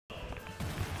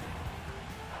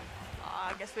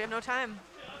I guess we have no time.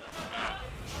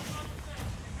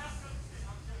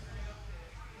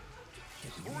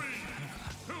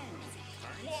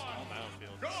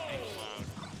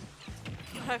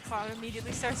 Cloud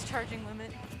immediately starts charging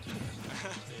limit.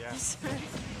 Yeah.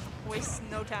 Wastes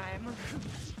no time.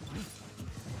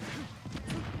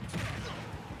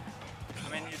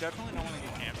 I mean, you definitely don't want to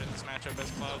get camped in this matchup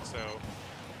as Cloud, so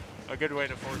a good way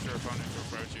to force your opponent to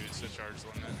approach you is to charge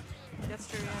limit. That's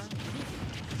true, yeah.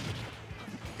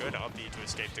 Good up B to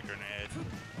escape the grenade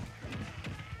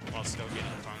while still getting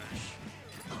punished.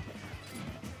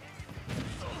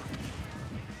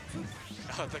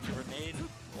 Oh, the grenade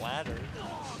ladder.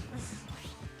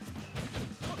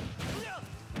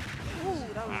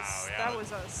 Ooh, that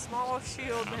was a small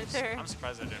shield right there. I'm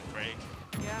surprised it didn't break.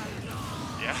 Yeah.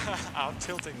 Yeah, out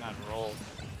tilting that roll.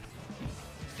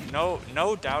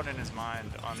 No doubt in his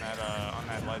mind on that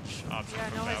ledge option. Yeah,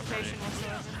 from no VALKYRIE. hesitation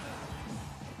whatsoever.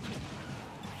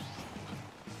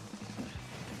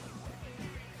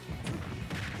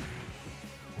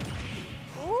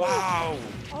 Ooh. Wow.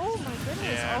 Oh my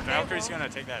goodness. Yeah, okay, VALKYRIE's gonna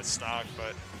take that stock,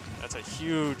 but that's a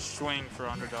huge swing for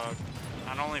underdog.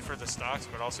 Not only for the stocks,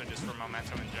 but also just for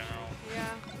momentum in general.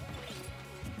 Yeah.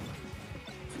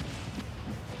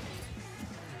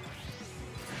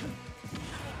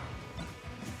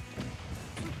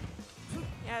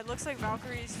 Yeah, it looks like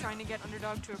VALKYRIE's trying to get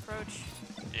underdog to approach.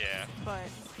 Yeah. But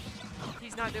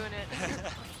he's not doing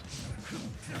it.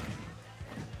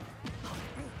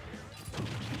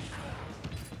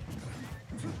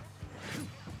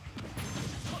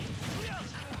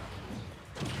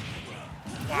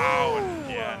 Wow.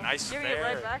 Yeah, nice Giving fair. it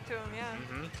right back to him, yeah.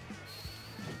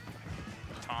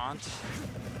 Taunt.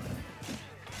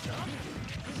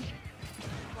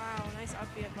 Wow, nice up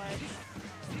B at ledge.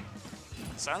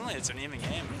 Suddenly it's an even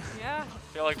game. Yeah.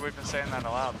 I feel like we've been saying that a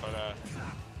lot, but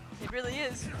It really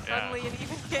is. Yeah. Suddenly an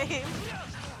even game.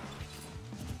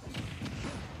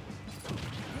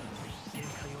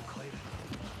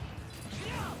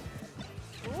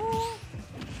 Ooh. Oh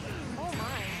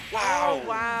my. Wow. Oh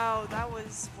wow, that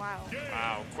was wow.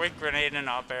 wow, quick grenade and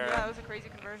up air. Yeah, that was a crazy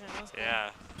conversion. That was cool. Yeah.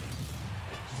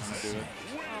 Do it.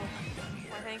 Oh,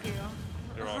 well, thank you.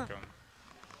 You're welcome.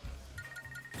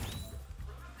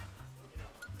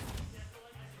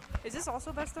 Is this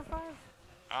also best of 5?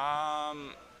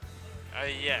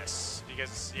 Yes,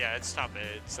 because yeah, it's top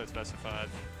 8, so it's best of 5.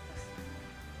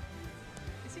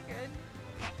 Is he good?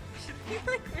 Should we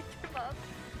like wake him up?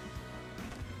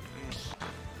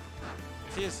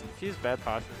 If he has bad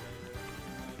posture.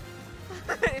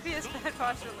 If he has bad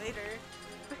posture later,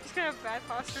 he's gonna have bad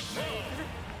posture today.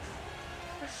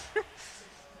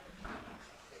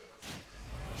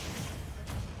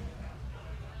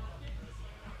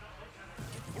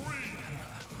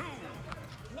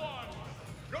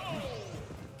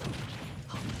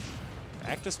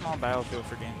 Back to small battlefield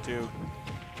for game 2.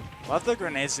 Love the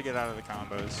grenades to get out of the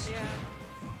combos. Yeah.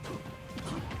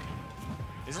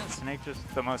 Isn't Snake just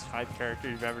the most hyped character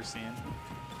you've ever seen?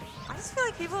 I just feel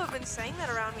like people have been saying that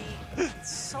around me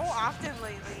so often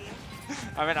lately.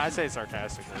 I mean, I say it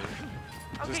sarcastically.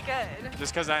 Okay, good.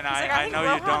 Just because I think know you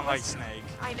Rohan don't like was- Snake.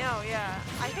 I know, yeah.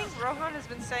 I think Rohan has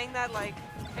been saying that, like,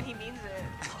 and he means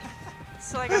it.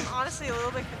 So, like, I'm honestly a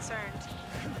little bit concerned.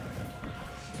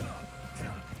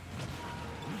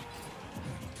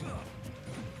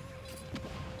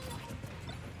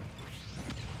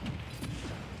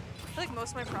 I feel like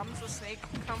most of my problems with Snake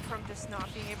come from just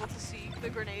not being able to see the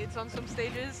grenades on some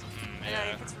stages. And I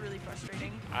think it's really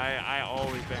frustrating. I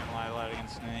always ban Lilat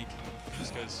against Snake,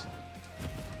 just because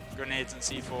grenades and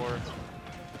C4,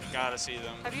 gotta see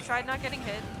them. Have you tried not getting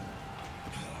hit?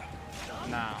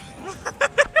 No.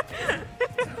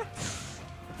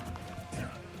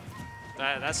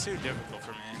 That's too difficult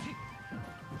for me.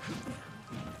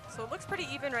 So it looks pretty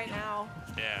even right now.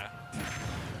 Yeah.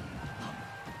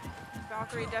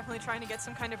 VALKYRIE definitely trying to get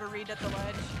some kind of a read at the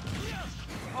ledge.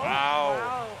 Oh, Wow.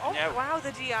 wow. Oh, Yeah. wow,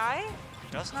 the GI?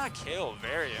 Does not kill.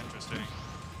 Very interesting.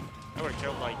 I would have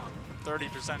killed like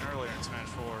 30% earlier in Smash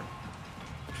 4.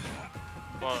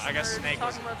 Well, I guess Snake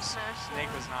was talking about Smash 4.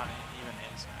 Snake was not even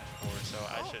in Smash 4, so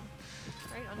I should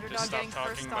Right, underdog just stop getting first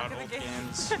talking stock about of old the game.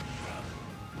 games.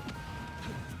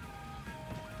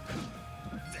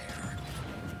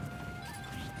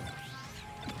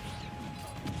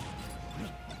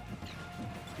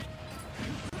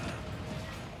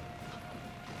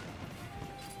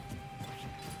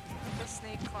 The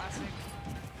Snake classic.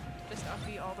 Just up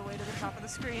B all the way to the top of the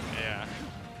screen. Yeah.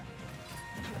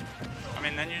 I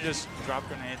mean, then you just drop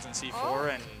grenades in C4 Oh.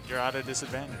 and you're at a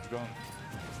disadvantage. Boom.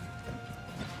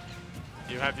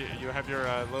 You have your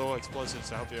little explosives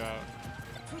to help you out.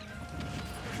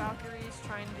 Valkyrie's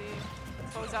trying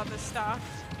to close out this stock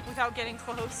without getting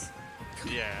close.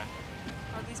 Yeah.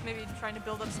 Or at least maybe trying to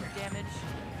build up some damage.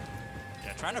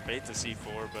 Yeah, trying to bait the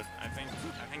C4, but I think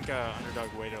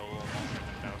Underdog waited a little longer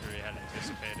than Valkyrie had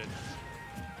anticipated.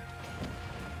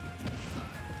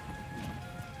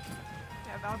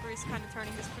 Yeah, Valkyrie's kind of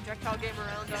turning this projectile game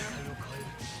around on him.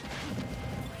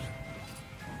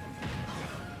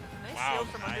 Nice shield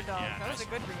from Underdog. Yeah, that was a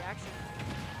good reaction.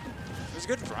 It was a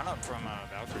good run up from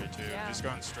Valkyrie too, Yeah. just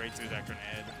going straight through that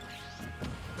grenade.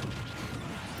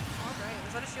 Alright,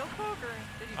 was that a shield poke or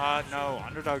did he No,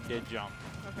 Underdog did jump.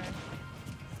 Okay.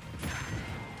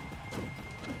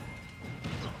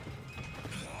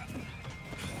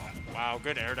 Wow,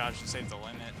 good air dodge to save the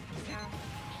limit. Yeah.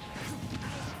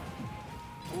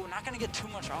 Ooh, not gonna get too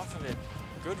much off of it.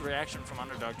 Good reaction from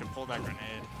Underdog to pull that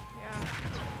grenade. Yeah.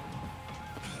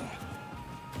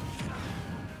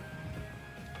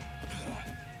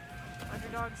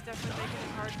 Underdog's definitely making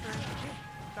it hard for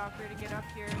Valkyrie to get up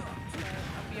here.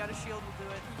 Up be out of shield will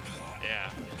do it. Yeah.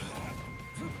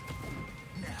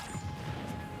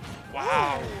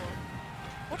 Wow.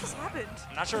 Ooh. What just happened?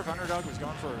 I'm not sure if Underdog was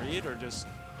going for a read or just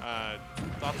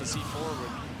thought the C4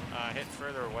 would hit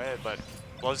further away, but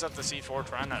blows up the C4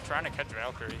 trying to catch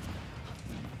Valkyrie.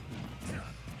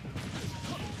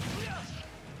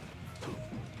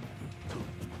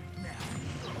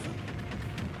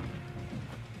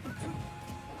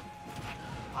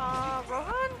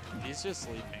 Rohan? He's just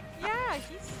sleeping. Yeah,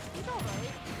 he's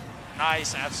alright.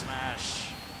 Nice F smash.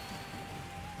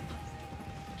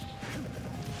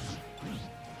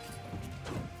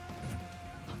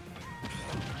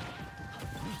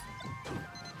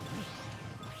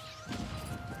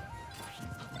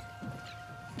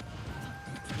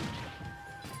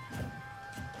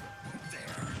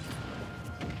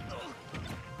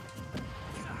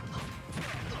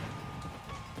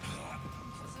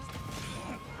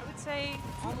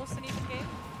 Almost an even game,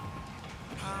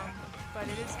 but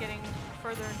it is getting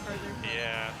further and further from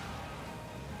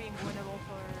being winnable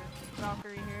for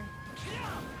Valkyrie here.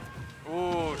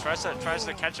 Ooh, tries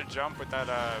to catch a jump with that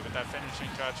finishing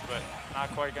touch, but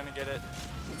not quite gonna get it.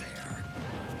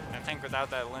 I think without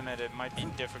that limit, it might be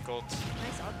difficult.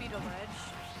 Nice upbeat to ledge.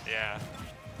 Yeah.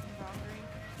 Valkyrie.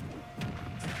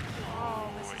 Oh,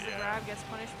 this is the grab gets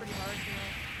punished pretty hard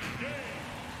here.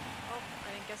 Oh,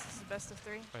 I guess this is best of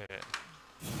 3. Wait.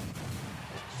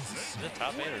 Is it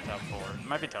top 8 or top 4? It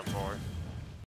might be top 4.